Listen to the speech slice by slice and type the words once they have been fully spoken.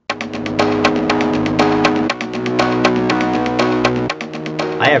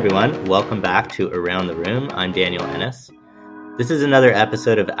Hi, everyone. Welcome back to Around the Room. I'm Daniel Ennis. This is another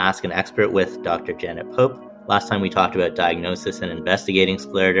episode of Ask an Expert with Dr. Janet Pope. Last time we talked about diagnosis and investigating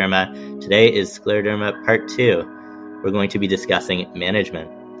scleroderma. Today is scleroderma part 2. We're going to be discussing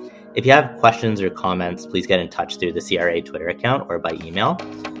management. If you have questions or comments, please get in touch through the CRA Twitter account or by email.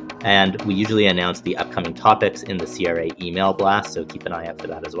 And we usually announce the upcoming topics in the CRA email blast, so keep an eye out for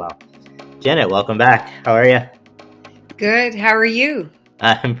that as well. Janet, welcome back. How are you? Good. How are you?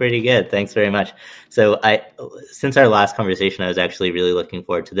 I'm pretty good. Thanks very much. So since our last conversation, I was actually really looking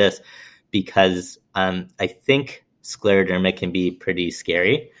forward to this because I think scleroderma can be pretty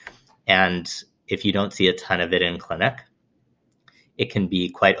scary. And if you don't see a ton of it in clinic, it can be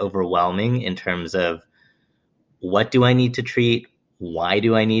quite overwhelming in terms of what do I need to treat? Why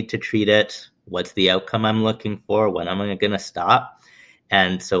do I need to treat it? What's the outcome I'm looking for? When am I going to stop?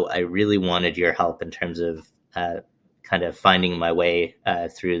 And so I really wanted your help in terms of kind of finding my way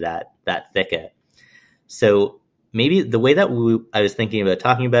through that thicket. So maybe the way that I was thinking about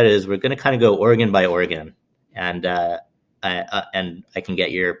talking about it is we're going to kind of go organ by organ, and I can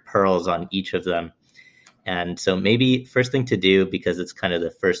get your pearls on each of them. And so maybe first thing to do, because it's kind of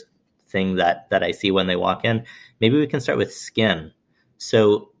the first thing that I see when they walk in, maybe we can start with skin.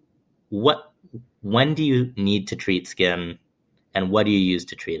 So when do you need to treat skin, and what do you use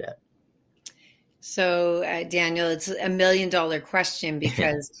to treat it? So, Daniel, it's $1 million question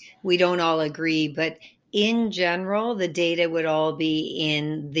because we don't all agree. But in general, the data would all be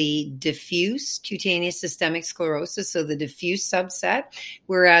in the diffuse cutaneous systemic sclerosis, so the diffuse subset,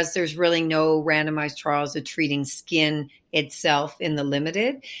 whereas there's really no randomized trials of treating skin itself in the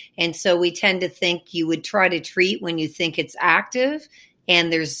limited. And so we tend to think you would try to treat when you think it's active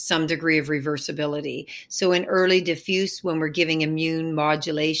and there's some degree of reversibility. So in early diffuse, when we're giving immune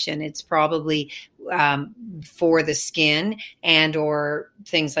modulation, it's probably for the skin and or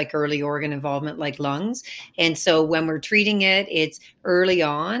things like early organ involvement like lungs. And so when we're treating it, it's early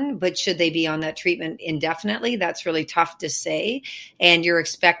on, but should they be on that treatment indefinitely? That's really tough to say. And you're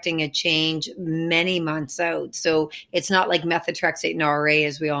expecting a change many months out. So it's not like methotrexate and RA,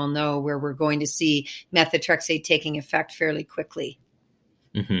 as we all know, where we're going to see methotrexate taking effect fairly quickly.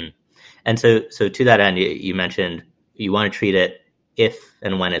 Mm-hmm. And so to that end, you mentioned you want to treat it if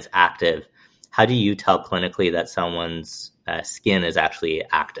and when it's active. How do you tell clinically that someone's skin is actually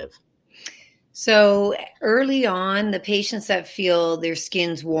active? So early on, the patients that feel their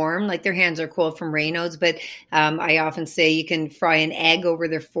skin's warm, like their hands are cold from Raynaud's, but I often say you can fry an egg over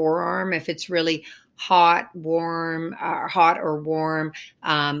their forearm if it's really hot or warm.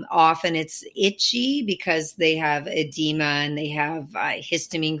 Often it's itchy because they have edema and they have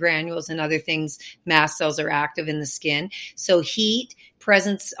histamine granules and other things. Mast cells are active in the skin. So heat,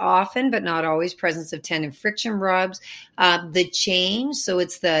 presence often, but not always, presence of tendon friction rubs. The change, so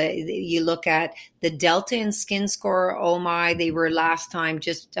it's you look at the delta in skin score, oh my, they were last time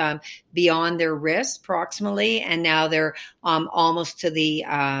just beyond their wrist proximally, and now they're almost to the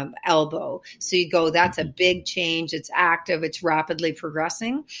elbow. So you go, that's a big change. It's active. It's rapidly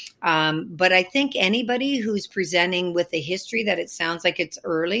progressing. But I think anybody who's presenting with a history that it sounds like it's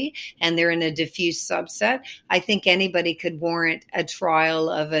early and they're in a diffuse subset, I think anybody could warrant a trial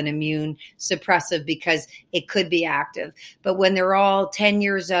of an immune suppressive because it could be active. But when they're all 10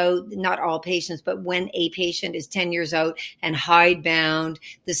 years out, not all patients, but when a patient is 10 years out and hidebound,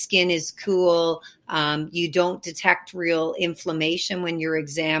 the skin is cool, you don't detect real inflammation when you're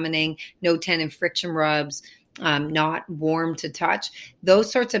examining, no tendon friction rubs, not warm to touch. Those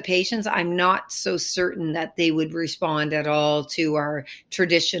sorts of patients, I'm not so certain that they would respond at all to our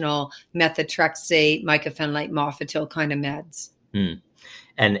traditional methotrexate, mycophenolate, mofetil kind of meds.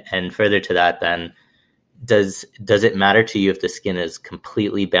 And further to that, then, does it matter to you if the skin is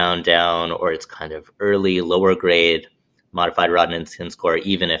completely bound down or it's kind of early, lower grade, modified Rodnan skin score,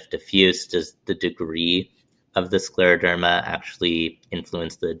 even if diffuse? Does the degree of the scleroderma actually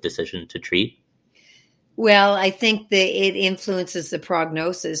influence the decision to treat? Well, I think that it influences the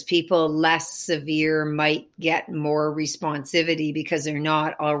prognosis. People less severe might get more responsivity because they're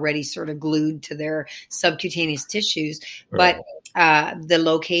not already sort of glued to their subcutaneous tissues. Right. But the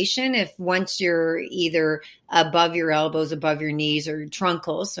location, if once you're either above your elbows, above your knees, or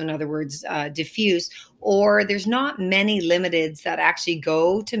truncal, so in other words, diffuse, or there's not many limiteds that actually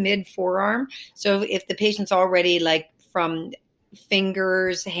go to mid forearm. So if the patient's already like from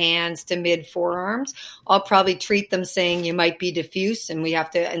fingers, hands to mid forearms, I'll probably treat them saying you might be diffuse, and we have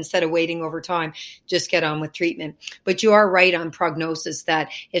to, instead of waiting over time, just get on with treatment. But you are right on prognosis that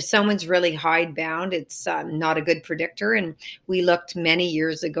if someone's really hidebound, it's not a good predictor. And we looked many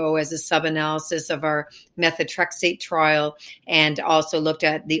years ago as a sub-analysis of our methotrexate trial, and also looked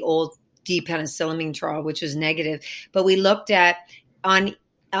at the old D-penicillamine trial, which was negative. But we looked at on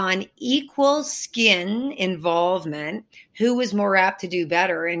equal skin involvement, who was more apt to do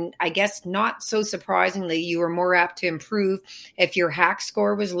better. And I guess not so surprisingly, you were more apt to improve if your HAQ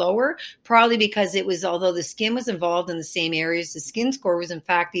score was lower, probably because it was, although the skin was involved in the same areas, the skin score was in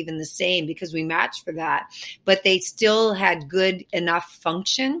fact even the same because we matched for that. But they still had good enough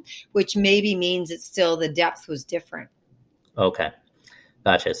function, which maybe means it's still the depth was different. Okay,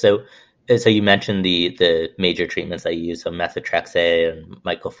 gotcha. So you mentioned the major treatments that you use, so methotrexate and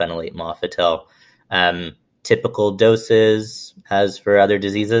mycophenolate mofetil. Typical doses as for other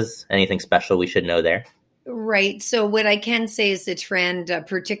diseases? Anything special we should know there? Right. So what I can say is the trend,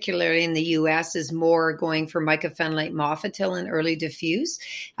 particularly in the U.S., is more going for mycophenolate mofetil in early diffuse,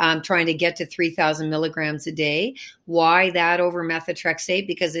 trying to get to 3,000 milligrams a day. Why that over methotrexate?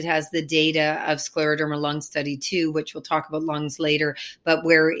 Because it has the data of scleroderma lung study 2, which we'll talk about lungs later, but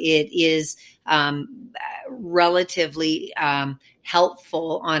where it is relatively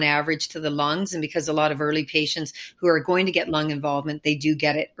helpful on average to the lungs. And because a lot of early patients who are going to get lung involvement, they do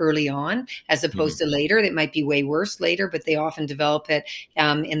get it early on as opposed to later. It might be way worse later, but they often develop it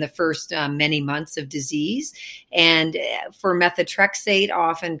in the first many months of disease. And for methotrexate,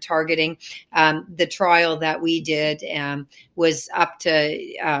 often targeting the trial that we did was up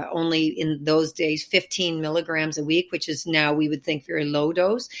to only in those days 15 milligrams a week, which is now we would think very low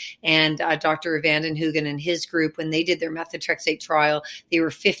dose. And Dr. Vandenhugen and his group, when they did their methotrexate trial, they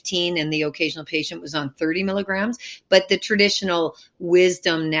were 15 and the occasional patient was on 30 milligrams. But the traditional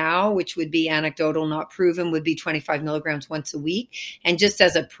wisdom now, which would be anecdotal, not proven, would be 25 milligrams once a week. And just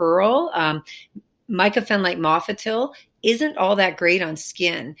as a pearl, mycophenolate mofetil isn't all that great on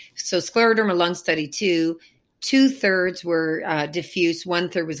skin. So scleroderma lung study 2, 2/3 were diffuse,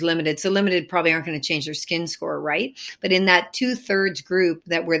 1/3 was limited. So limited probably aren't going to change their skin score, right? But in that 2/3 group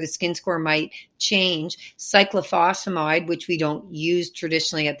that where the skin score might change, cyclophosphamide, which we don't use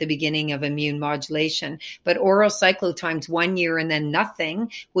traditionally at the beginning of immune modulation, but oral cyclotimes 1 year and then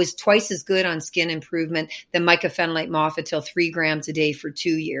nothing, was twice as good on skin improvement than mycophenolate mofetil 3 grams a day for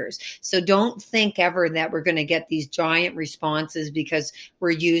 2 years. So don't think ever that we're going to get these giant responses because we're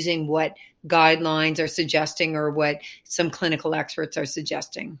using what guidelines are suggesting or what some clinical experts are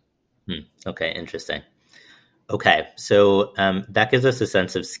suggesting. Okay, interesting. Okay, so that gives us a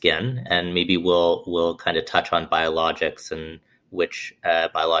sense of skin, and maybe we'll kind of touch on biologics and which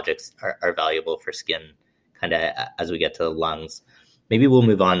biologics are valuable for skin kind of as we get to the lungs. Maybe we'll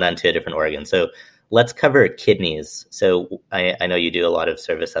move on then to a different organ. So let's cover kidneys. So I know you do a lot of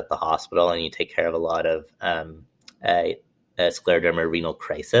service at the hospital and you take care of a lot of scleroderma renal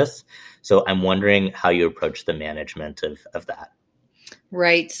crisis. So I'm wondering how you approach the management of that.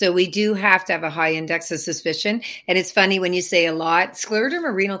 Right. So we do have to have a high index of suspicion. And it's funny when you say a lot,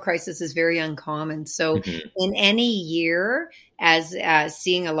 scleroderma renal crisis is very uncommon. So in any year, as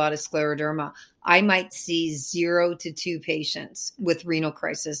seeing a lot of scleroderma, I might see 0 to 2 patients with renal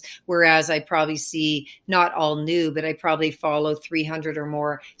crisis, whereas I probably see not all new, but I probably follow 300 or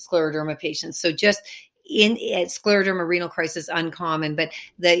more scleroderma patients. So just in scleroderma renal crisis, uncommon, but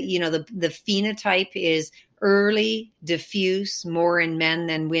the phenotype is early, diffuse, more in men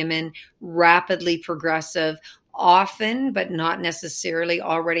than women, rapidly progressive, often, but not necessarily,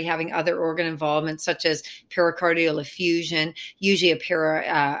 already having other organ involvement, such as pericardial effusion. Usually a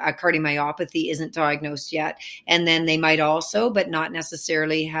cardiomyopathy isn't diagnosed yet. And then they might also, but not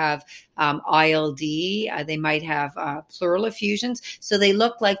necessarily, have ILD. They might have pleural effusions. So they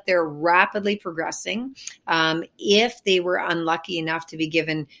look like they're rapidly progressing. If they were unlucky enough to be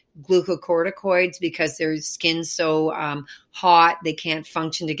given glucocorticoids because their skin's so hot, they can't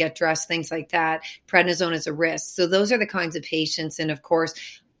function to get dressed, things like that, prednisone is a risk. So those are the kinds of patients. And of course,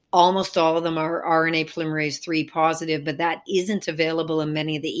 almost all of them are RNA polymerase 3 positive, but that isn't available in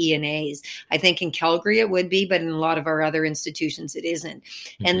many of the ENAs. I think in Calgary it would be, but in a lot of our other institutions it isn't.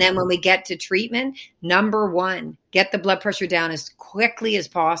 And then when we get to treatment, number 1, get the blood pressure down as quickly as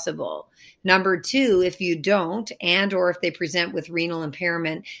possible. Number 2, if you don't, and or if they present with renal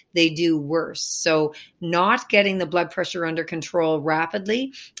impairment, they do worse. So not getting the blood pressure under control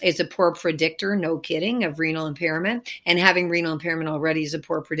rapidly is a poor predictor, no kidding, of renal impairment. And having renal impairment already is a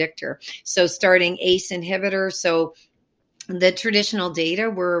poor predictor. So starting ACE inhibitor, so The traditional data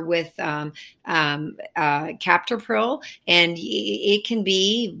were with Captopril, and it can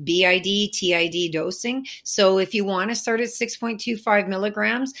be BID, TID dosing. So if you want to start at 6.25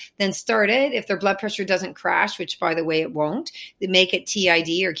 milligrams, then start it. If their blood pressure doesn't crash, which by the way it won't, they make it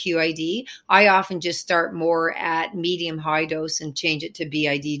TID or QID. I often just start more at medium high dose and change it to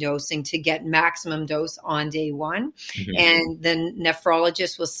BID dosing to get maximum dose on day one. Mm-hmm. And then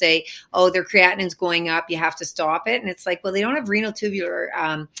nephrologist will say, oh, their creatinine's going up, you have to stop it. And it's like, well, they don't have renal tubular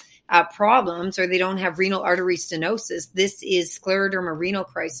problems, or they don't have renal artery stenosis. This is scleroderma renal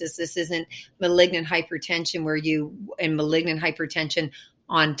crisis. This isn't malignant hypertension and malignant hypertension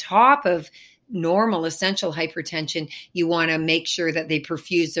on top of normal essential hypertension. You want to make sure that they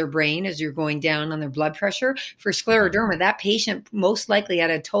perfuse their brain as you're going down on their blood pressure. For scleroderma, that patient most likely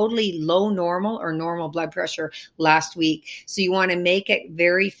had a totally low normal or normal blood pressure last week. So you want to make it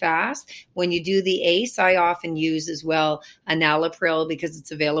very fast. When you do the ACE, I often use as well enalapril because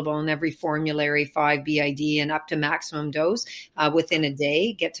it's available in every formulary, 5 BID and up to maximum dose within a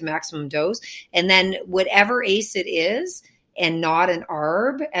day, get to maximum dose. And then whatever ACE it is, and not an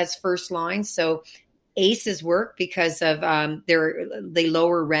ARB as first line. So ACEs work because of they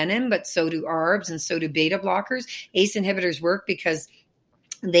lower renin, but so do ARBs and so do beta blockers. ACE inhibitors work because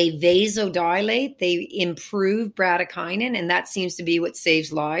they vasodilate, they improve bradykinin, and that seems to be what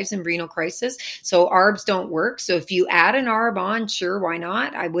saves lives in renal crisis. So ARBs don't work. So if you add an ARB on, sure, why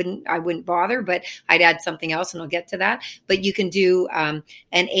not? I wouldn't bother, but I'd add something else, and I'll get to that. But you can do an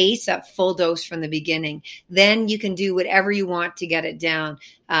ACE at full dose from the beginning. Then you can do whatever you want to get it down.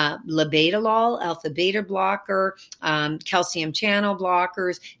 Labetalol, alpha beta blocker, calcium channel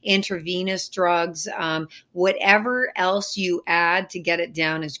blockers, intravenous drugs, whatever else you add to get it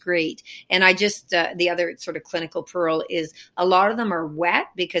down is great. And I just, the other sort of clinical pearl is a lot of them are wet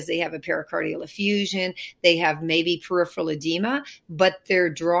because they have a pericardial effusion, they have maybe peripheral edema, but they're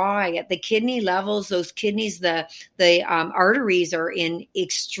dry at the kidney levels. Those kidneys, the arteries are in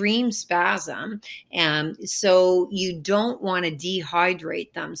extreme spasm. So you don't want to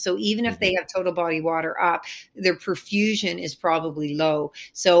dehydrate them. So even if they have total body water up, their perfusion is probably low.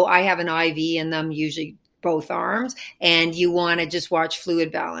 So I have an IV in them, usually both arms, and you want to just watch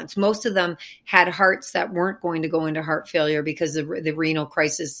fluid balance. Most of them had hearts that weren't going to go into heart failure because the renal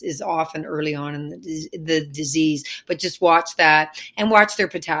crisis is often early on in the disease. But just watch that and watch their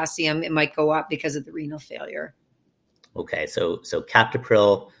potassium. It might go up because of the renal failure. Okay, so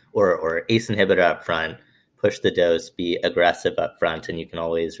captopril or ACE inhibitor up front, push the dose, be aggressive up front, and you can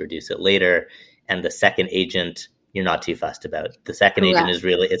always reduce it later. And the second agent, you're not too fussed about. The second agent is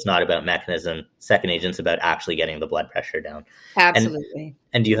really, it's not about mechanism. Second agent's about actually getting the blood pressure down. Absolutely.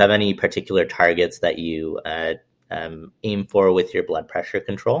 And do you have any particular targets that you aim for with your blood pressure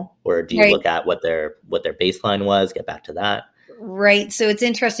control? Or do you look at what their baseline was, get back to that? Right. So it's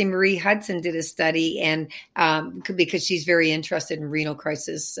interesting. Marie Hudson did a study, and because she's very interested in renal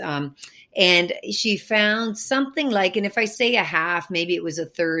crisis, and she found something like, and if I say a half, maybe it was a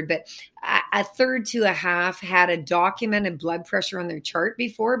third, but a third to a half had a documented blood pressure on their chart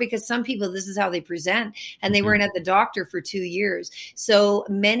before, because some people, this is how they present, and they weren't at the doctor for 2 years. So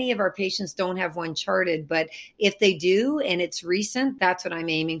many of our patients don't have one charted, but if they do, and it's recent, that's what I'm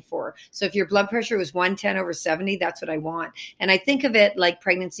aiming for. So if your blood pressure was 110/70, that's what I want. And I think of it like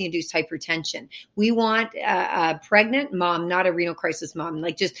pregnancy-induced hypertension. We want a pregnant mom, not a renal crisis mom,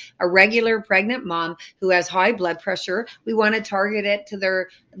 like just a regular pregnant mom who has high blood pressure. We want to target it to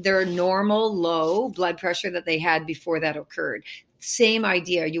their normal low blood pressure that they had before that occurred. Same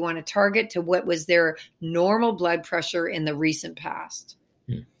idea. You want to target to what was their normal blood pressure in the recent past.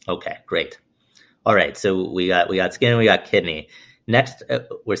 Okay, great. All right. So we got skin, we got kidney. Next,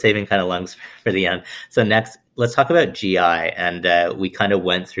 we're saving kind of lungs for the end. So next, let's talk about GI. And we kind of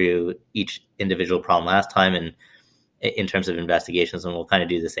went through each individual problem last time, and in terms of investigations, and we'll kind of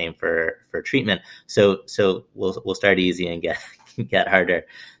do the same for treatment. So we'll start easy and get harder.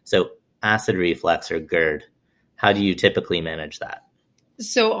 So acid reflux or GERD, how do you typically manage that?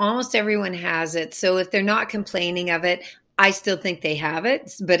 So almost everyone has it. So if they're not complaining of it, I still think they have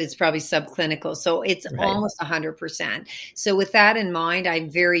it, but it's probably subclinical. So it's almost 100%. So with that in mind, I'm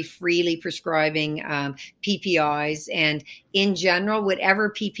very freely prescribing PPIs. And in general, whatever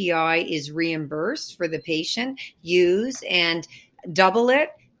PPI is reimbursed for the patient, use and double it.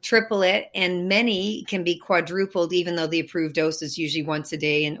 triple it, and many can be quadrupled, even though the approved dose is usually once a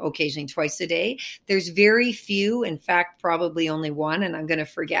day and occasionally twice a day. There's very few, in fact, probably only one, and I'm going to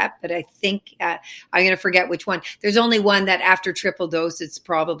forget, but I think I'm going to forget which one. There's only one that after triple dose, it's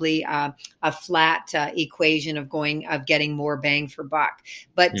probably a flat equation of getting more bang for buck.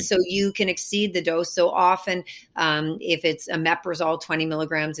 But so you can exceed the dose. So often, if it's a omeprazole 20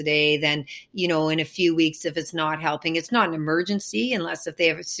 milligrams a day, then, in a few weeks, if it's not helping, it's not an emergency unless if they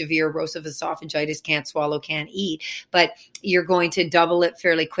have severe erosive esophagitis, can't swallow, can't eat, but you're going to double it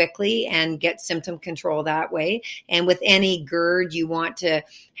fairly quickly and get symptom control that way. And with any GERD, you want to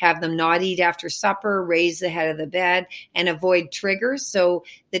have them not eat after supper, raise the head of the bed, and avoid triggers. So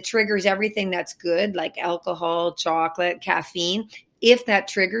the triggers, everything that's good, like alcohol, chocolate, caffeine. If that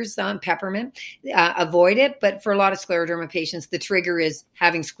triggers peppermint, avoid it. But for a lot of scleroderma patients, the trigger is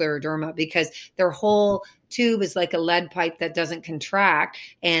having scleroderma because their whole tube is like a lead pipe that doesn't contract,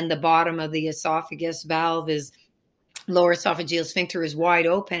 and the bottom of the esophagus valve is lower esophageal sphincter is wide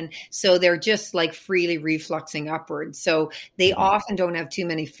open. So they're just like freely refluxing upwards. So they often don't have too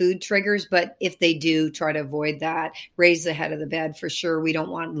many food triggers, but if they do, try to avoid that. Raise the head of the bed for sure. We don't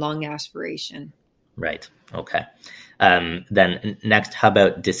want lung aspiration. Right. Okay. Then next, how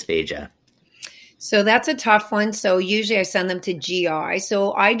about dysphagia? So that's a tough one. So usually I send them to GI.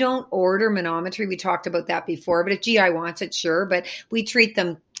 So I don't order manometry. We talked about that before, but if GI wants it, sure. But we treat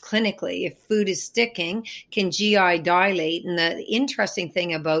them clinically. If food is sticking, can GI dilate? And the interesting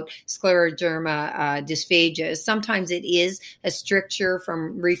thing about scleroderma dysphagia is sometimes it is a stricture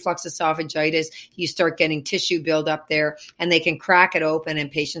from reflux esophagitis. You start getting tissue buildup there, and they can crack it open,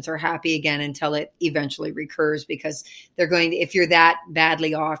 and patients are happy again until it eventually recurs, because they're going to, if you're that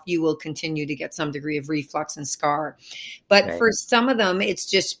badly off, you will continue to get some degree of reflux and scar. But right. For some of them, it's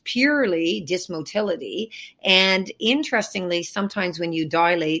just purely dysmotility. And interestingly, sometimes when you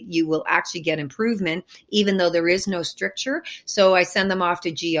dilate, you will actually get improvement, even though there is no stricture. So I send them off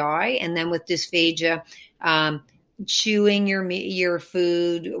to GI. And then with dysphagia, chewing your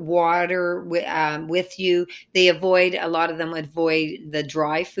food, water with you. A lot of them avoid the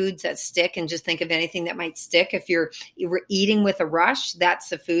dry foods that stick, and just think of anything that might stick. If you're eating with a rush, that's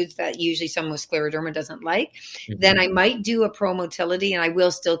the foods that usually someone with scleroderma doesn't like. Mm-hmm. Then I might do a promotility, and I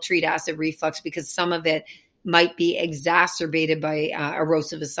will still treat acid reflux because some of it might be exacerbated by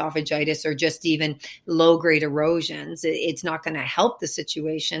erosive esophagitis or just even low-grade erosions. It's not going to help the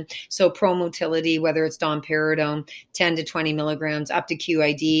situation. So promotility, whether it's domperidone, 10 to 20 milligrams up to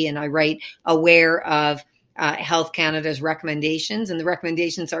QID, and I write aware of Health Canada's recommendations, and the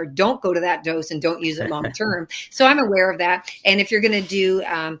recommendations are don't go to that dose and don't use it long term. So I'm aware of that. And if you're going to do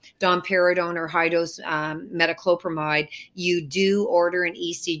domperidone or high dose metoclopramide, you do order an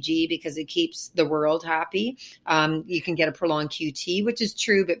ECG because it keeps the world happy. You can get a prolonged QT, which is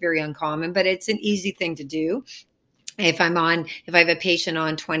true but very uncommon, but it's an easy thing to do. If I have a patient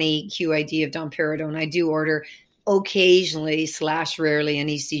on 20 QID of domperidone, I do order occasionally / rarely an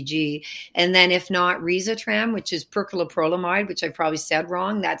ECG. And then if not, Risatram, which is percoloprolamide, which I probably said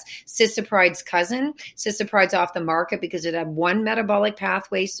wrong. That's cisapride's cousin. Cisapride's off the market because it had one metabolic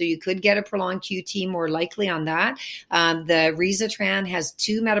pathway, so you could get a prolonged QT more likely on that. The Risatram has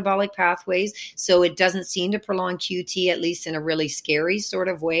two metabolic pathways, so it doesn't seem to prolong QT, at least in a really scary sort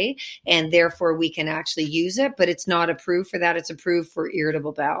of way, and therefore we can actually use it, but it's not approved for that. It's approved for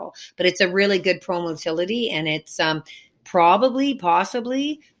irritable bowel. But it's a really good promotility, and it's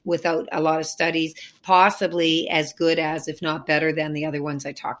possibly, without a lot of studies, possibly as good as, if not better than, the other ones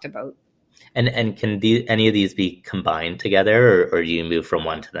I talked about. And can any of these be combined together, or do you move from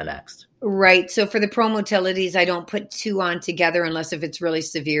one to the next? Right. So for the promotilities, I don't put two on together unless if it's really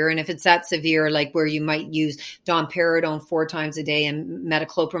severe. And if it's that severe, like where you might use domperidone 4 times a day and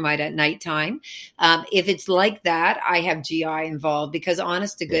metoclopramide at nighttime. If it's like that, I have GI involved because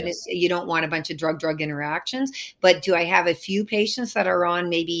honest to goodness, you don't want a bunch of drug-drug interactions. But do I have a few patients that are on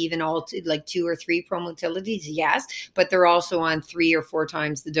maybe even like 2 or 3 promotilities? Yes. But they're also on 3 or 4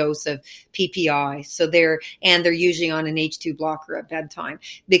 times the dose of PPI. So they're usually on an H2 blocker at bedtime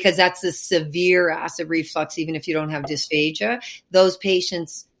because that's the severe acid reflux, even if you don't have dysphagia. Those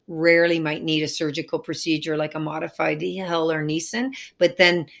patients rarely might need a surgical procedure like a modified Hill or Nissen, but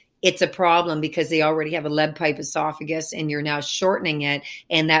then it's a problem because they already have a lead pipe esophagus and you're now shortening it.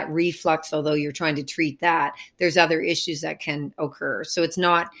 And that reflux, although you're trying to treat that, there's other issues that can occur. So it's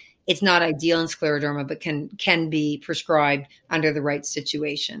not ideal in scleroderma, but can be prescribed under the right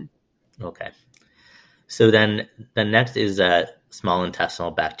situation. Okay. So then the next is small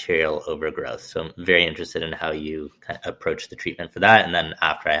intestinal bacterial overgrowth. So I'm very interested in how you kind of approach the treatment for that. And then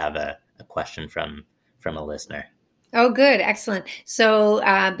after I have a question from a listener. Oh, good. Excellent. So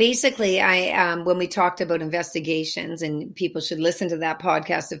basically, when we talked about investigations, and people should listen to that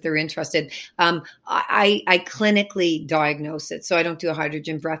podcast if they're interested, I clinically diagnose it. So I don't do a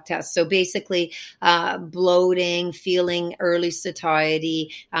hydrogen breath test. So basically, bloating, feeling early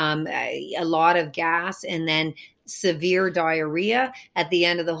satiety, a lot of gas, and then severe diarrhea. At the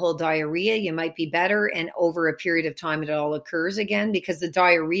end of the whole diarrhea, you might be better. And over a period of time, it all occurs again, because the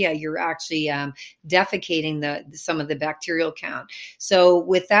diarrhea, you're actually defecating some of the bacterial count. So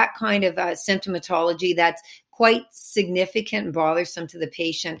with that kind of symptomatology, that's quite significant and bothersome to the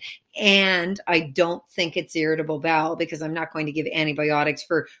patient. And I don't think it's irritable bowel, because I'm not going to give antibiotics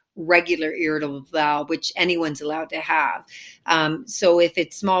for regular irritable bowel, which anyone's allowed to have. So if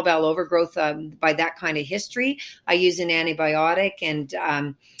it's small bowel overgrowth by that kind of history, I use an antibiotic,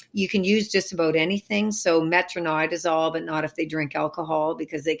 and you can use just about anything. So metronidazole, but not if they drink alcohol,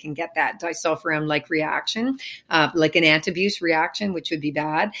 because they can get that disulfiram-like reaction, like an antabuse reaction, which would be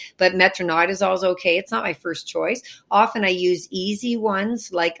bad. But metronidazole is okay. It's not my first choice. Often I use easy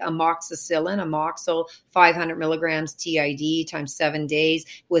ones like amoxicillin, Amoxil, 500 milligrams TID times 7 days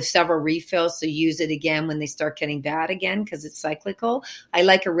with several refills. So use it again when they start getting bad again, because it's cyclical. I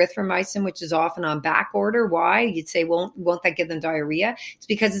like erythromycin, which is often on back order. Why? You'd say, won't that give them diarrhea? It's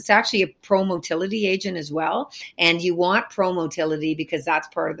because it's actually a pro-motility agent as well. And you want pro-motility because that's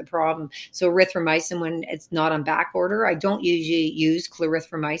part of the problem. So erythromycin, when it's not on back order, I don't usually use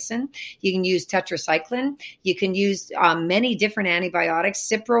clarithromycin. You can use tetracycline. You can use many different antibiotics.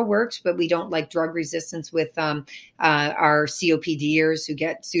 Cipro works, but we don't like drug resistance with our COPDers who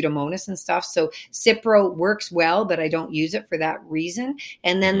get Pseudomonas and stuff. So Cipro works well, but I don't use it for that reason.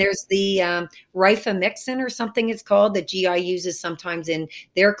 And then there's the rifamycin or something it's called that GI uses sometimes in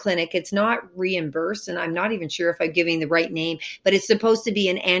their clinic. It's not reimbursed, and I'm not even sure if I'm giving the right name, but it's supposed to be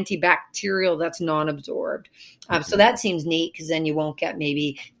an antibacterial that's non-absorbed. So that seems neat, because then you won't get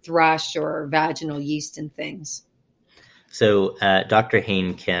maybe thrush or vaginal yeast and things. So Dr.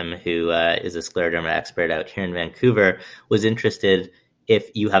 Hayne Kim, who is a scleroderma expert out here in Vancouver, was interested if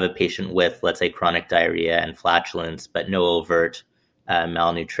you have a patient with, let's say, chronic diarrhea and flatulence, but no overt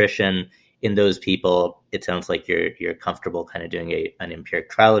malnutrition. In those people, it sounds like you're comfortable kind of doing an empiric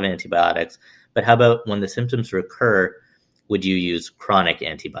trial of antibiotics. But how about when the symptoms recur, would you use chronic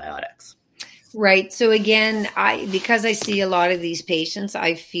antibiotics? Right. So again, because I see a lot of these patients,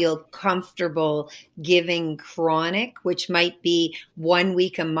 I feel comfortable giving chronic, which might be 1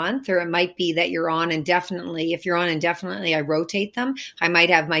 week a month, or it might be that you're on indefinitely. If you're on indefinitely, I rotate them. I might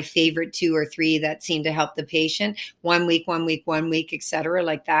have my favorite 2 or 3 that seem to help the patient 1 week, 1 week, 1 week, et cetera,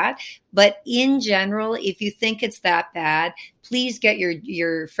 like that. But in general, if you think it's that bad, please get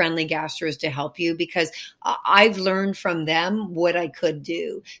your friendly gastros to help you, because I've learned from them what I could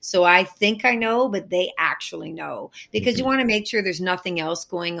do. So I think I know, but they actually know, because you want to make sure there's nothing else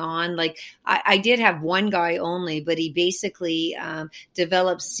going on. Like I did have one guy only, but he basically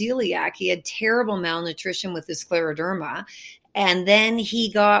developed celiac. He had terrible malnutrition with his scleroderma. And then he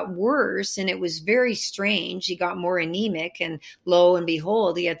got worse, and it was very strange. He got more anemic, and lo and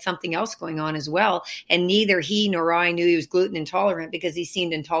behold, he had something else going on as well. And neither he nor I knew he was gluten intolerant, because he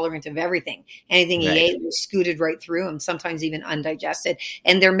seemed intolerant of everything. Anything he ate was scooted right through him, sometimes even undigested.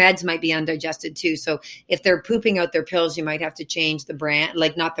 And their meds might be undigested too. So if they're pooping out their pills, you might have to change the brand,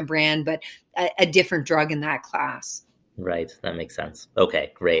 like not the brand, but a different drug in that class. Right. That makes sense.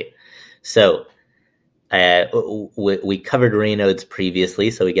 Okay, great. So we covered Raynaud's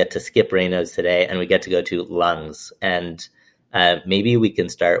previously, so we get to skip Raynaud's today, and we get to go to lungs. And maybe we can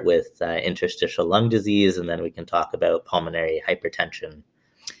start with interstitial lung disease, and then we can talk about pulmonary hypertension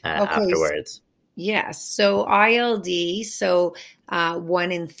afterwards. Yes. So ILD,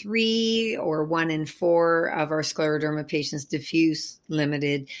 1 in 3 or 1 in 4 of our scleroderma patients, diffuse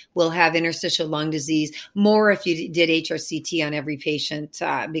limited, will have interstitial lung disease. More if you did HRCT on every patient,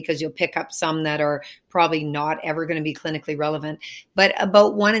 because you'll pick up some that are probably not ever going to be clinically relevant. But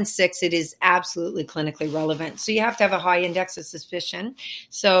about 1 in 6, it is absolutely clinically relevant. So you have to have a high index of suspicion.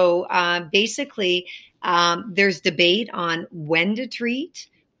 So basically, there's debate on when to treat.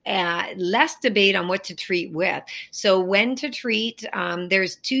 Less debate on what to treat with. So when to treat,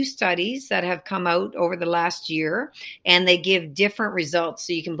 there's 2 studies that have come out over the last year, and they give different results.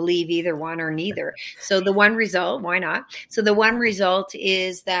 So you can believe either one or neither. So the one result, why not? So the one result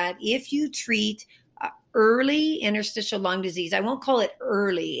is that if you treat early interstitial lung disease, I won't call it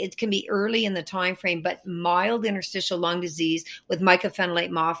early, it can be early in the time frame, but mild interstitial lung disease with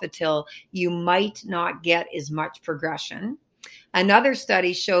mycophenolate mofetil, you might not get as much progression. Another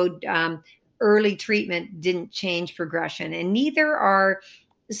study showed early treatment didn't change progression, and neither are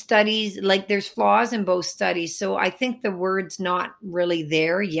studies, like there's flaws in both studies. So I think the word's not really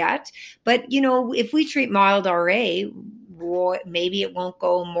there yet. But, if we treat mild RA, maybe it won't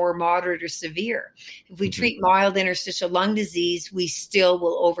go more moderate or severe. If we treat mild interstitial lung disease, we still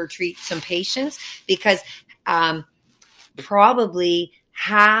will overtreat some patients because probably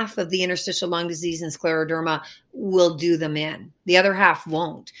half of the interstitial lung disease and scleroderma will do them in. The other half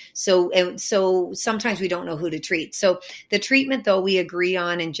won't. So sometimes we don't know who to treat. So the treatment, though, we agree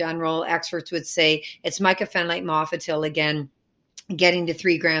on in general, experts would say it's mycophenolate mofetil again, getting to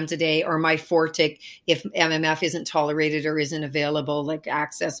 3 grams a day, or Myfortic if MMF isn't tolerated or isn't available, like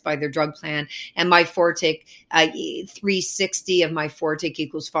accessed by their drug plan. And Myfortic, 360 of Myfortic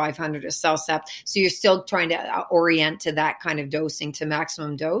equals 500 of CellCept. So you're still trying to orient to that kind of dosing, to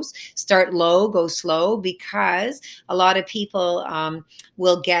maximum dose. Start low, go slow, because a lot of people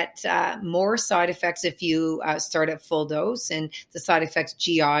will get more side effects if you start at full dose. And the side effects,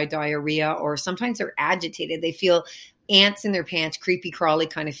 GI, diarrhea, or sometimes they're agitated. They feel ants in their pants, creepy crawly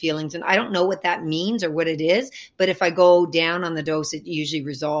kind of feelings. And I don't know what that means or what it is, but if I go down on the dose, it usually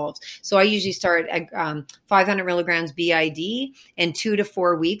resolves. So I usually start at 500 milligrams BID, and 2 to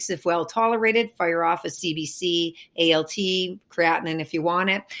 4 weeks, if well tolerated, fire off a CBC, ALT, creatinine if you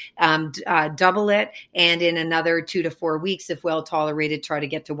want it, double it. And in another 2 to 4 weeks, if well tolerated, try to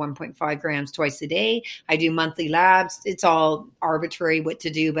get to 1.5 grams twice a day. I do monthly labs. It's all arbitrary what to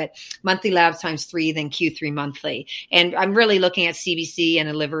do, but monthly labs times 3, then Q3 monthly. And I'm really looking at CBC and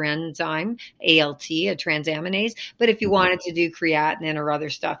a liver enzyme, ALT, a transaminase. But if you wanted to do creatinine or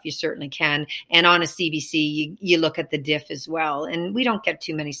other stuff, you certainly can. And on a CBC, you look at the diff as well. And we don't get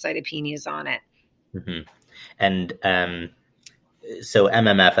too many cytopenias on it. Mm-hmm. And so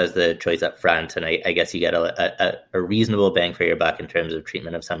MMF as the choice up front, and I guess you get a reasonable bang for your buck in terms of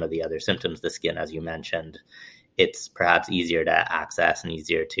treatment of some of the other symptoms, the skin, as you mentioned. It's perhaps easier to access and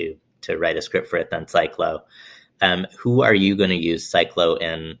easier to write a script for it than cyclo. Who are you going to use cyclo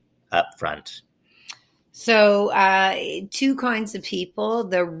in up front? So 2 kinds of people,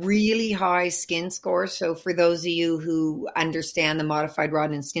 the really high skin score. So for those of you who understand the modified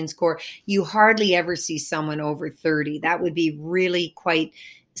Rodnan skin score, you hardly ever see someone over 30. That would be really quite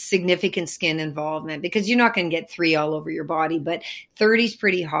significant skin involvement, because you're not going to get 3 all over your body, but 30 is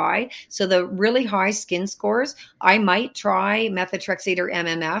pretty high. So the really high skin scores, I might try methotrexate or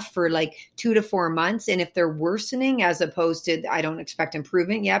MMF for like 2 to 4 months. And if they're worsening, as opposed to, I don't expect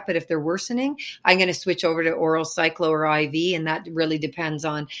improvement yet, but if they're worsening, I'm going to switch over to oral cyclo or IV. And that really depends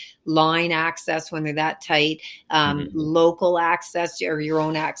on line access when they're that tight, local access or your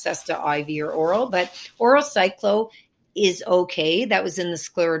own access to IV or oral. But oral cyclo is okay. That was in the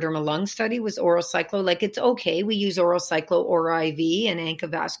scleroderma lung study, was oral cyclo. Like, it's okay. We use oral cyclo or IV in ANCA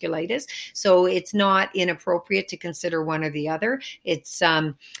vasculitis. So it's not inappropriate to consider one or the other. It's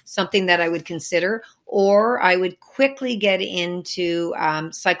something that I would consider. Or I would quickly get into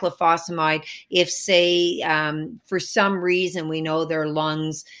cyclophosphamide if, say, for some reason we know their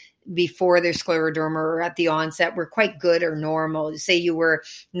lungs before their scleroderma or at the onset were quite good or normal. Say you were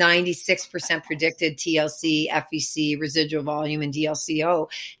 96% predicted TLC, FVC, residual volume, and DLCO,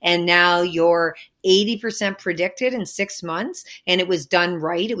 and now you're 80% predicted in 6 months, and it was done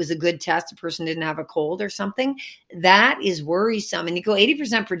right. It was a good test. The person didn't have a cold or something. That is worrisome. And you go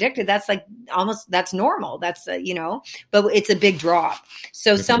 80% predicted. That's like almost, that's normal. That's, but it's a big drop.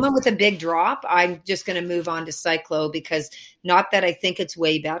 So someone with a big drop, I'm just going to move on to cyclo, because not that I think it's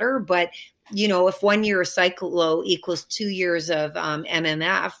way better, but if 1 year of cyclo equals 2 years of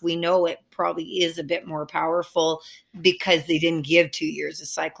MMF, we know it probably is a bit more powerful because they didn't give 2 years of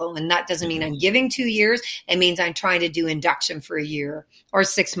cyclo. And that doesn't mean I'm giving 2 years. It means I'm trying to do induction for a year or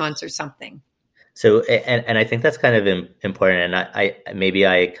 6 months or something. So, and I think that's kind of important. And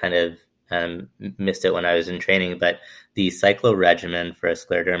I kind of missed it when I was in training, but the cyclo regimen for a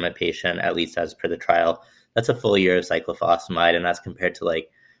scleroderma patient, at least as per the trial, that's a full year of cyclophosphamide. And that's compared to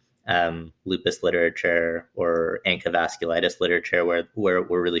like lupus literature or ANCA vasculitis literature, where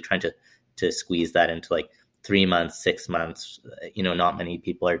we're really trying to squeeze that into like 3 months, 6 months. Not many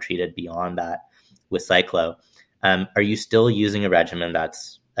people are treated beyond that with cyclo. Are you still using a regimen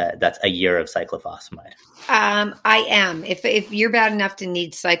that's a year of cyclophosphamide? I am. If you're bad enough to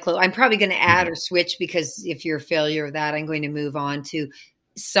need cyclo, I'm probably going to add or switch, because if you're a failure of that, I'm going to move on to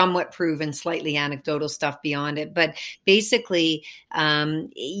somewhat proven, slightly anecdotal stuff beyond it. But basically,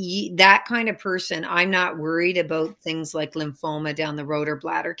 that kind of person, I'm not worried about things like lymphoma down the road or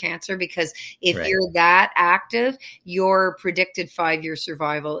bladder cancer, because if you're that active, your predicted 5-year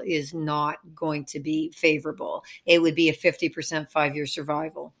survival is not going to be favorable. It would be a 50% 5-year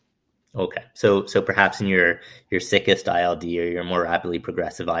survival. Okay. So perhaps in your sickest ILD or your more rapidly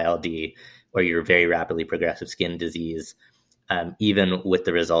progressive ILD or your very rapidly progressive skin disease, even with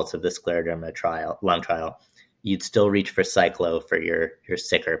the results of the scleroderma lung trial, you'd still reach for cyclo for your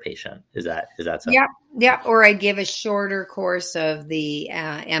sicker patient. Is that so? Yeah, yeah. Or I'd give a shorter course of the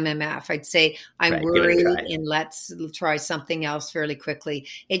MMF. I'd say I'm Right. Give it a worried try. and let's try something else fairly quickly.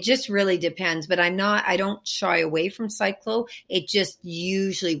 It just really depends. But I don't shy away from cyclo. It just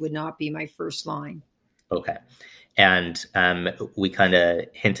usually would not be my first line. Okay. And we kind of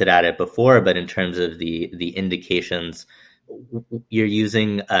hinted at it before, but in terms of the indications, you're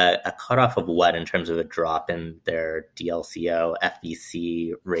using a cutoff of what in terms of a drop in their DLCO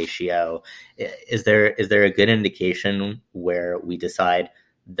FVC ratio. Is there a good indication where we decide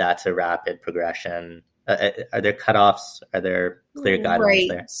that's a rapid progression? Are there cutoffs? Are there clear guidelines Right.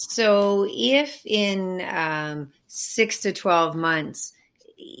 there? So if in 6 to 12 months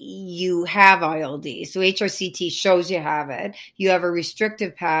you have ILD, so HRCT shows you have it, you have a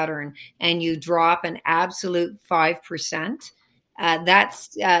restrictive pattern, and you drop an absolute 5%.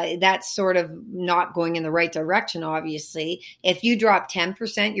 That's sort of not going in the right direction. Obviously, if you drop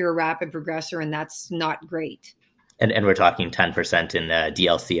 10%, you're a rapid progressor, and that's not great. And we're talking 10% in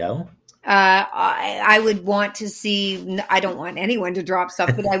DLCO. I would want to see. I don't want anyone to drop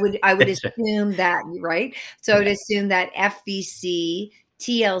stuff, but I would assume that, right. So I'd Yeah. assume that FVC,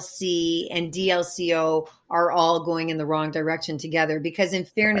 TLC, and DLCO are all going in the wrong direction together. Because in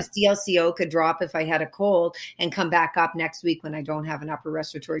Okay. fairness, DLCO could drop if I had a cold and come back up next week when I don't have an upper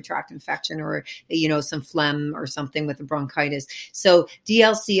respiratory tract infection or some phlegm or something with a bronchitis. So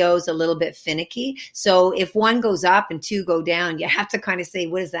DLCO is a little bit finicky. So if one goes up and two go down, you have to kind of say,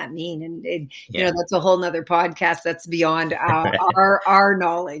 what does that mean? And Yeah. that's a whole nother podcast that's beyond Right. our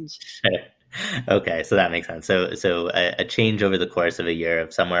knowledge. Okay, so that makes sense. So a change over the course of a year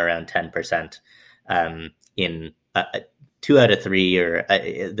of somewhere around 10% in 2 out of 3, or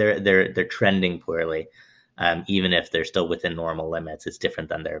they're trending poorly, even if they're still within normal limits. It's different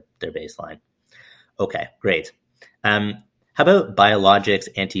than their baseline. Okay, great. How about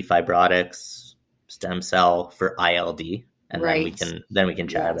biologics, antifibrotics, stem cell for ILD, and then we Right. can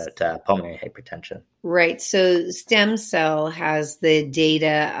chat Yes. about pulmonary hypertension. Right. So stem cell has the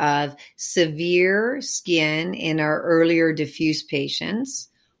data of severe skin in our earlier diffuse patients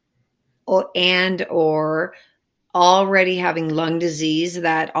or already having lung disease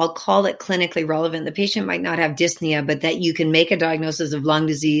that I'll call it clinically relevant. The patient might not have dyspnea, but that you can make a diagnosis of lung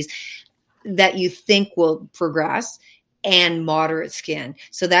disease that you think will progress, and moderate skin.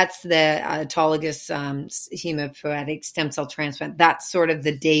 So that's the autologous hematopoietic stem cell transplant. That's sort of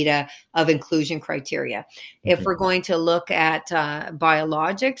the data of inclusion criteria. If we're going to look at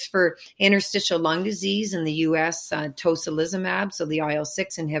biologics for interstitial lung disease in the US, tocilizumab, so the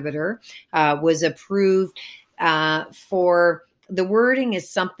IL-6 inhibitor, was approved for, the wording is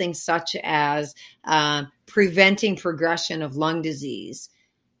something such as preventing progression of lung disease,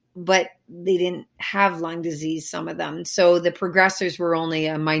 but they didn't have lung disease, some of them. So the progressors were only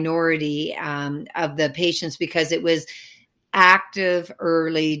a minority of the patients because it was active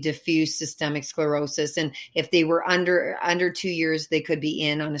early diffuse systemic sclerosis, and if they were under 2 years they could be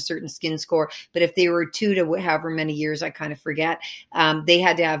in on a certain skin score, but if they were 2 to however many years, I kind of forget, they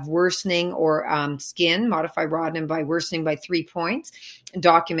had to have worsening or skin modified Rodnan by worsening by 3 points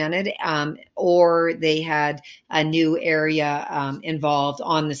documented, or they had a new area involved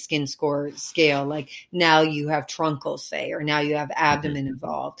on the skin score scale, like now you have truncal, say, or now you have abdomen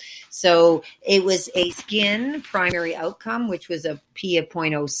involved. So it was a skin primary outcome, which was a P of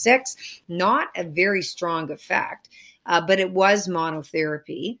 0.06, not a very strong effect, but it was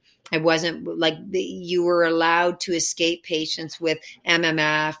monotherapy. It wasn't like you were allowed to escape patients with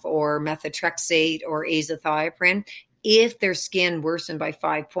MMF or methotrexate or azathioprine if their skin worsened by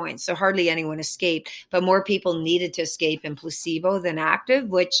 5 points. So hardly anyone escaped, but more people needed to escape in placebo than active,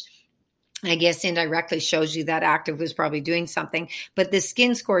 which I guess indirectly shows you that active was probably doing something. But the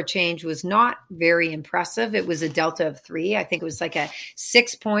skin score change was not very impressive. It was a delta of 3. I think it was like a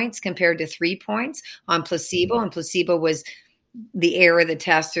 6 points compared to 3 points on placebo. And placebo was the error of the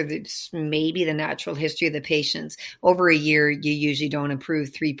test, or maybe the natural history of the patients. Over a year, you usually don't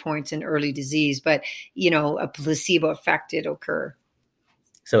improve 3 points in early disease, but a placebo effect did occur.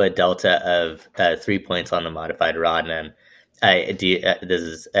 So a delta of 3 points on the modified Rodnan. This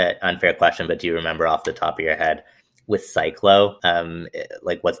is an unfair question, but do you remember off the top of your head with cyclo,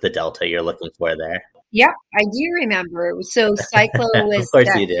 like what's the delta you're looking for there? Yep, I do remember. So cyclo Of was, course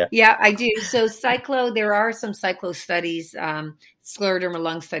you do. yeah, I do. So cyclo, there are some cyclo studies, scleroderma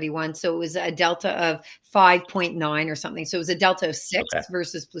lung study one. So it was a delta of 5.9 or something. So it was a delta of 6 Okay.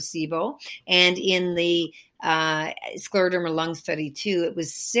 versus placebo. And in the scleroderma lung study two, it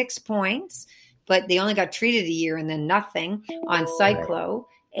was 6 points, but they only got treated a year and then nothing on Right. cyclo,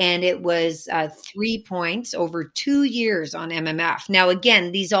 and it was 3 points over 2 years on MMF. Now,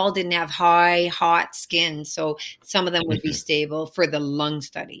 again, these all didn't have high, hot skin, so some of them would be Mhm. stable for the lung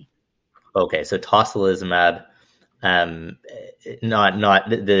study. Okay, so tocilizumab, um, not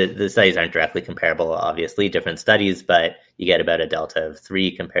the studies aren't directly comparable, obviously, different studies, but you get about a delta of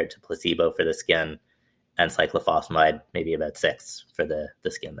 3 compared to placebo for the skin, and cyclophosphamide maybe about 6 for the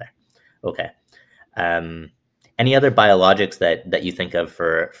skin there. Okay. Um, any other biologics that you think of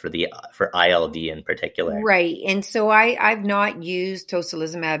for ILD in particular? Right. And so I've not used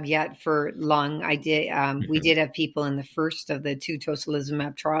tocilizumab yet for lung. I did, we Mhm. did have people in the first of the two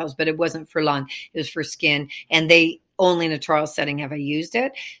tocilizumab trials, but it wasn't for lung. It was for skin. And they only in a trial setting have I used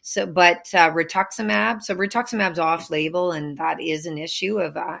it. So, but rituximab, so rituximab's off label, and that is an issue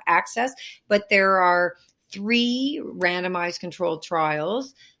of access. But there are 3 randomized controlled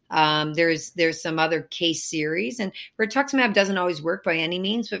trials. There's some other case series, and rituximab doesn't always work by any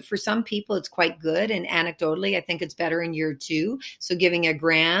means, but for some people it's quite good. And anecdotally, I think it's better in year 2. So giving a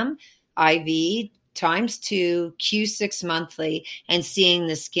gram IV times 2 Q6 monthly and seeing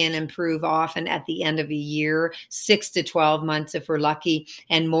the skin improve often at the end of a year, 6 to 12 months if we're lucky,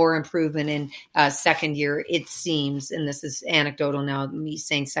 and more improvement in second year, it seems. And this is anecdotal now, me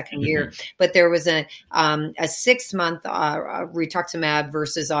saying second year, Mhm. but there was a 6 month rituximab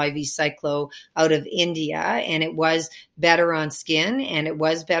versus IV cyclo out of India, and it was better on skin and it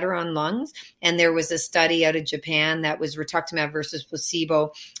was better on lungs. And there was a study out of Japan that was rituximab versus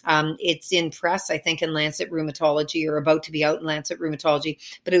placebo. It's in press, I think, in Lancet Rheumatology, or about to be out in Lancet Rheumatology,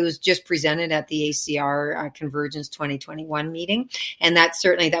 but it was just presented at the ACR Convergence 2021 meeting. And that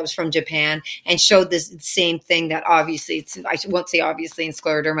was from Japan and showed this same thing, that obviously, I won't say obviously in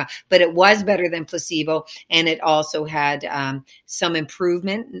scleroderma, but it was better than placebo. And it also had some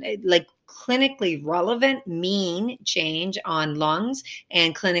improvement, like clinically relevant mean change on lungs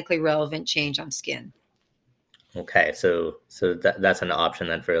and clinically relevant change on skin. Okay, so that's an option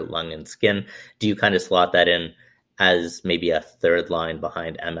then for lung and skin. Do you kind of slot that in as maybe a third line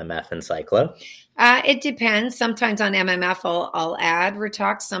behind MMF and cyclo? It depends. Sometimes on MMF, I'll add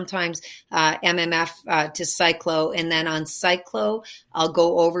Ritux. Sometimes MMF to Cyclo, and then on Cyclo, I'll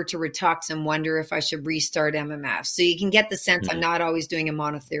go over to Ritux and wonder if I should restart MMF. So you can get the sense I'm Mhm. not always doing a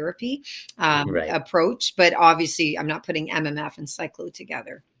monotherapy Right. approach, but obviously I'm not putting MMF and Cyclo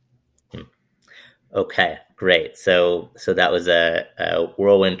together. Hmm. Okay, great. So that was a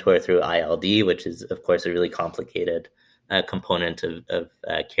whirlwind tour through ILD, which is of course a really complicated component of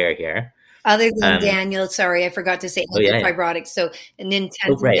care here. Other than Um, Daniel, sorry, I forgot to say oh yeah, yeah. antifibrotic. So Oh right, of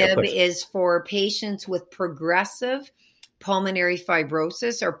nintedanib course. is for patients with progressive pulmonary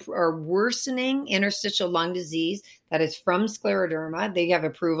fibrosis or worsening interstitial lung disease that is from scleroderma. They have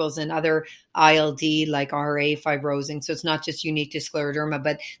approvals in other ILD like RA fibrosing. So it's not just unique to scleroderma,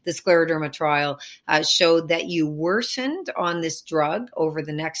 but the scleroderma trial showed that you worsened on this drug over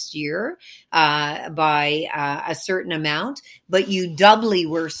the next year by a certain amount, but you doubly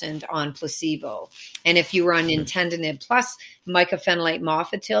worsened on placebo. And if you were on Mhm. nintedanib plus mycophenolate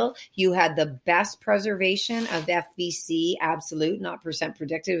mofetil, you had the best preservation of FVC, absolute, not percent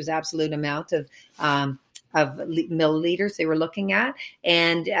predicted. It was absolute amount of milliliters they were looking at.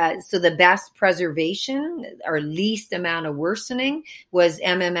 And so the best preservation or least amount of worsening was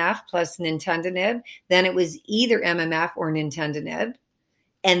MMF plus nintedanib. Then it was either MMF or nintedanib,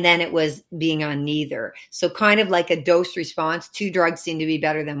 and then it was being on neither. So kind of like a dose response. 2 drugs seemed to be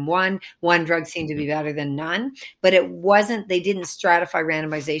better than one drug seemed to be better than none, but it wasn't, they didn't stratify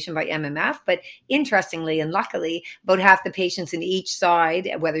randomization by MMF. But interestingly and luckily, about half the patients in each side,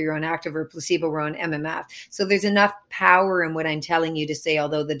 whether you're on active or placebo, were on MMF. So there's enough power in what I'm telling you to say,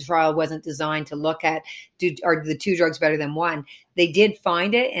 although the trial wasn't designed to look at, are the 2 drugs better than one? They did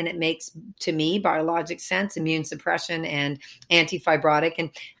find it, and it makes, to me, biologic sense, immune suppression and antifibrotic. And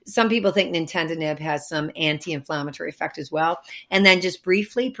some people think nintedanib has some anti-inflammatory effect as well. And then just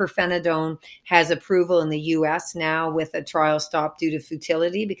briefly, pirfenidone has approval in the US now with a trial stop due to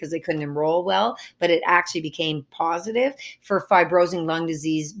futility because they couldn't enroll well, but it actually became positive for fibrosing lung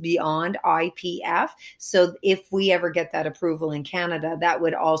disease beyond IPF. So if we ever get that approval in Canada, that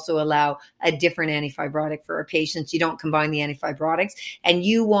would also allow a different antifibrotic for our patients. You don't combine the antifibrotics, and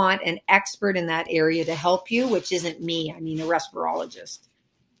you want an expert in that area to help you, which isn't me. I mean, a respirologist.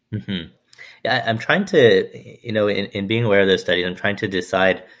 Hmm. Yeah, I'm trying to, in being aware of those studies, I'm trying to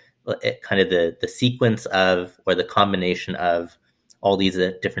decide kind of the sequence of, or the combination of all these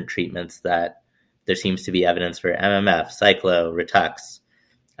different treatments that there seems to be evidence for: MMF, cyclo, Ritux,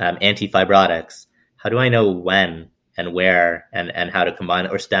 antifibrotics. How do I know when and where and how to combine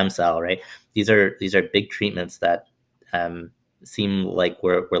it? Or stem cell, right? These are big treatments that seem like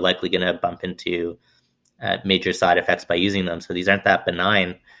we're likely going to bump into major side effects by using them. So these aren't that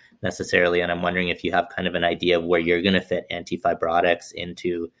benign necessarily. And I'm wondering if you have kind of an idea of where you're going to fit antifibrotics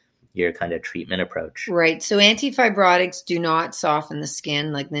into your kind of treatment approach. Right. So antifibrotics do not soften the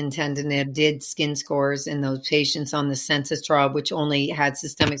skin like nintedanib did skin scores in those patients on the Census trial, which only had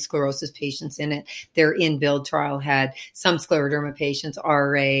systemic sclerosis patients in it. Their in-build trial had some scleroderma patients,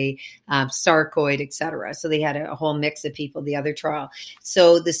 RA, sarcoid, etc. So they had a whole mix of people, the other trial.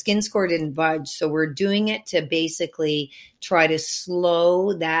 So the skin score didn't budge. So we're doing it to basically try to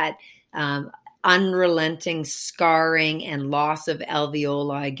slow that unrelenting scarring and loss of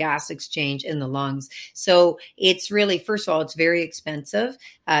alveoli, gas exchange in the lungs. So it's really, first of all, it's very expensive.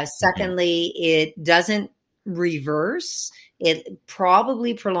 Secondly, it doesn't reverse. It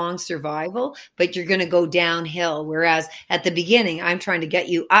probably prolongs survival, but you're going to go downhill. Whereas at the beginning, I'm trying to get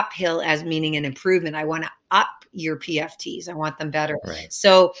you uphill as meaning an improvement. I want to up your PFTs. I want them better. Right.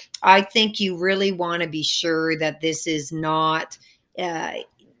 So I think you really want to be sure that this is not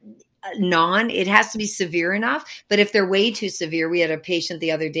it has to be severe enough, but if they're way too severe, we had a patient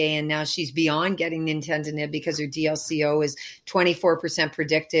the other day and now she's beyond getting nintedanib because her DLCO is 24%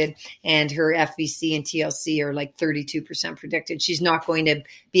 predicted and her FVC and TLC are like 32% predicted. She's not going to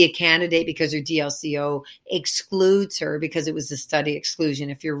be a candidate because her DLCO excludes her because it was a study exclusion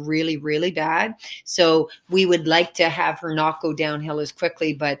if you're really, really bad. So we would like to have her not go downhill as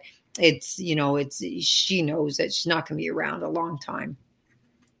quickly, but she knows that she's not going to be around a long time.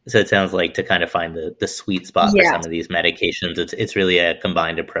 So it sounds like to kind of find the sweet spot for some of these medications, it's really a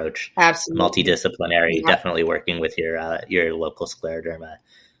combined approach. Absolutely. Multidisciplinary, definitely working with your local scleroderma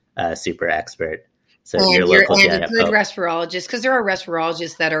super expert. So and your local and a good respirologist, because there are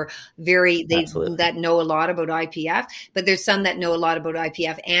respirologists that are that know a lot about IPF, but there's some that know a lot about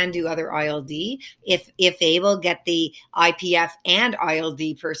IPF and do other ILD. If able, get the IPF and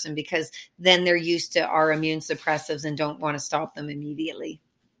ILD person, because then they're used to our immune suppressives and don't want to stop them immediately.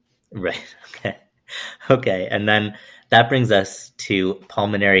 Right. Okay. And then that brings us to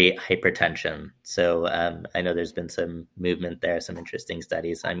pulmonary hypertension. So I know there's been some movement there, some interesting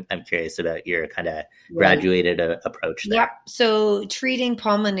studies. I'm curious about your kind of graduated approach there. Yep. So treating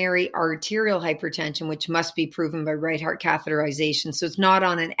pulmonary arterial hypertension, which must be proven by right heart catheterization. So it's not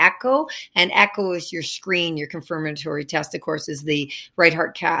on an echo. And echo is your screen, your confirmatory test, of course, is the right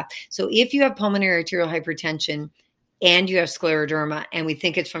heart cath. So if you have pulmonary arterial hypertension, and you have scleroderma, and we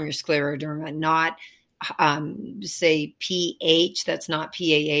think it's from your scleroderma, not say PH, that's not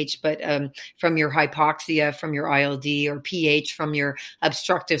PAH, but from your hypoxia, from your ILD, or PH from your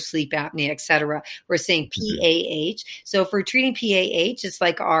obstructive sleep apnea, etc. We're saying PAH. So if we're treating PAH, it's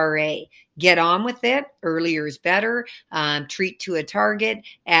like RA. Get on with it. Earlier is better. Treat to a target.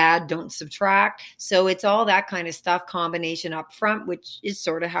 Add, don't subtract. So it's all that kind of stuff, combination up front, which is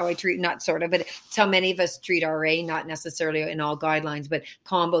sort of how I treat, not sort of, but it's how many of us treat RA, not necessarily in all guidelines, but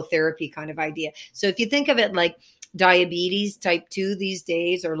combo therapy kind of idea. So if you think of it like diabetes type 2 these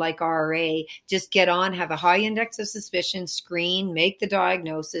days, or like RA, just get on, have a high index of suspicion, screen, make the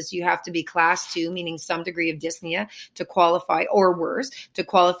diagnosis. You have to be class 2, meaning some degree of dyspnea to qualify, or worse, to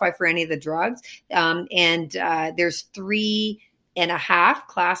qualify for any of the drugs. There's 3.5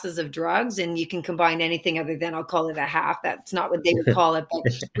 classes of drugs, and you can combine anything other than, I'll call it a half. That's not what they would call it, but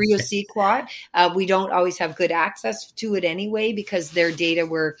Riociguat, we don't always have good access to it anyway, because their data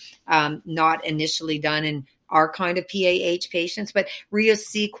were not initially done in our kind of PAH patients. But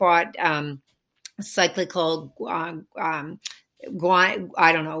Riociguat, cyclical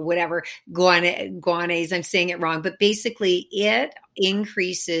guanase, I'm saying it wrong, but basically it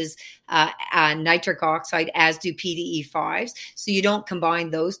increases nitric oxide, as do PDE5s. So you don't combine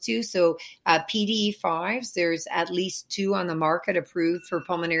those two. So PDE5s, there's at least 2 on the market approved for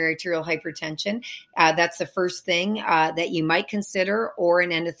pulmonary arterial hypertension. That's the first thing that you might consider, or an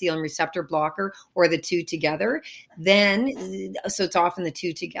endothelin receptor blocker, or the 2 together. Then, so it's often the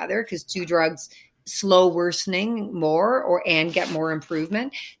 2 together, because 2 drugs slow worsening more and get more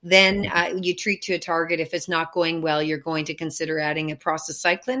improvement, then you treat to a target. If it's not going well, you're going to consider adding a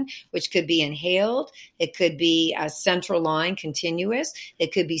prostacyclin, which could be inhaled. It could be a central line continuous.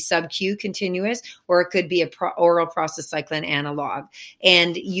 It could be sub-Q continuous, or it could be a oral prostacyclin analog.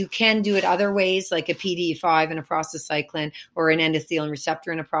 And you can do it other ways, like a PDE5 and a prostacyclin, or an endothelin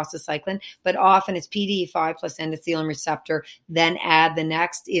receptor and a prostacyclin. But often it's PDE5 plus endothelin receptor, then add the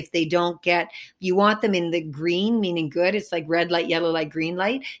next. If they don't get, you want them in the green, meaning good. It's like red light, yellow light, green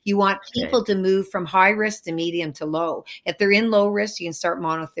light. You want people to move from high risk to medium to low. If they're in low risk, you can start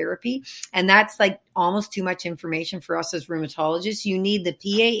monotherapy. And that's like almost too much information for us as rheumatologists. You need the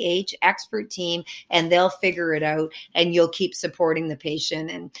PAH expert team, and they'll figure it out, and you'll keep supporting the patient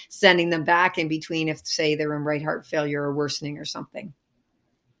and sending them back in between if, say, they're in right heart failure or worsening or something.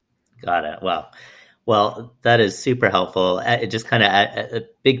 Got it. Wow. Well, that is super helpful. It just kind of a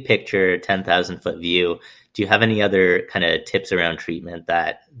big picture, 10,000 foot view. Do you have any other kind of tips around treatment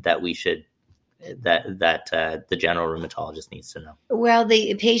that we should, that the general rheumatologist needs to know? Well,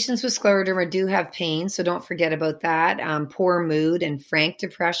 the patients with scleroderma do have pain, so don't forget about that. Poor mood and frank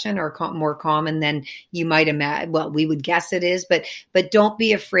depression are more common than you might imagine. Well, we would guess it is, but don't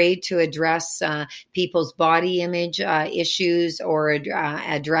be afraid to address people's body image issues, or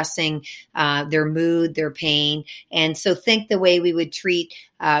addressing their mood, their pain. And so think the way we would treat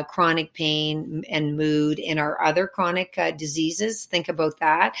chronic pain and mood in our other chronic diseases. Think about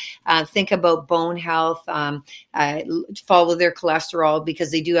that. Think about bone health. Follow their cholesterol,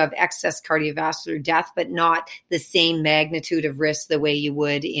 because they do have excess cardiovascular death, but not the same magnitude of risk the way you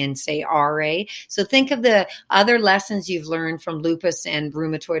would in, say, RA. So think of the other lessons you've learned from lupus and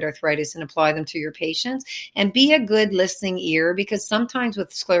rheumatoid arthritis and apply them to your patients. And be a good listening ear, because sometimes with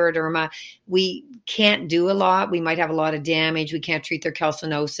scleroderma, we can't do a lot. We might have a lot of damage. We can't treat their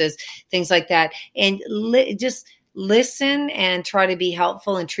calcinosis, things like that. And just listen and try to be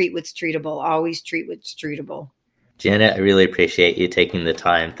helpful and treat what's treatable. Always treat what's treatable. Janet, I really appreciate you taking the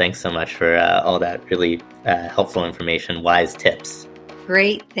time. Thanks so much for all that really helpful information, wise tips.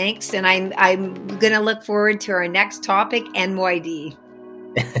 Great, thanks. And I'm going to look forward to our next topic, NYD.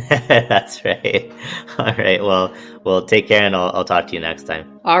 That's right. All right. Well, take care, and I'll talk to you next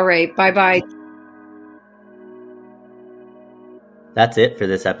time. All right. Bye-bye. That's it for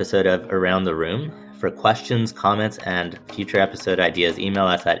this episode of Around the Rheum. For questions, comments, and future episode ideas, email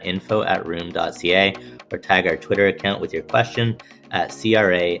us at info@rheum.ca or tag our Twitter account with your question at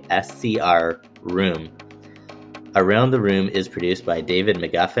CRASCRRheum. Around the Rheum is produced by David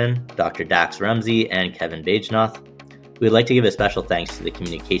McGuffin, Dr. Dax Rumsey, and Kevin Bajnoth. We would like to give a special thanks to the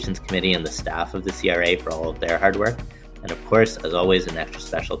Communications Committee and the staff of the CRA for all of their hard work. And of course, as always, an extra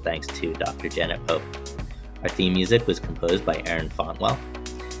special thanks to Dr. Janet Pope. Our theme music was composed by Aaron Fontwell.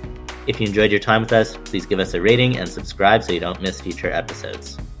 If you enjoyed your time with us, please give us a rating and subscribe so you don't miss future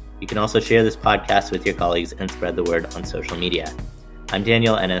episodes. You can also share this podcast with your colleagues and spread the word on social media. I'm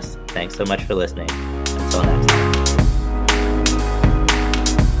Daniel Ennis. Thanks so much for listening. Until next time.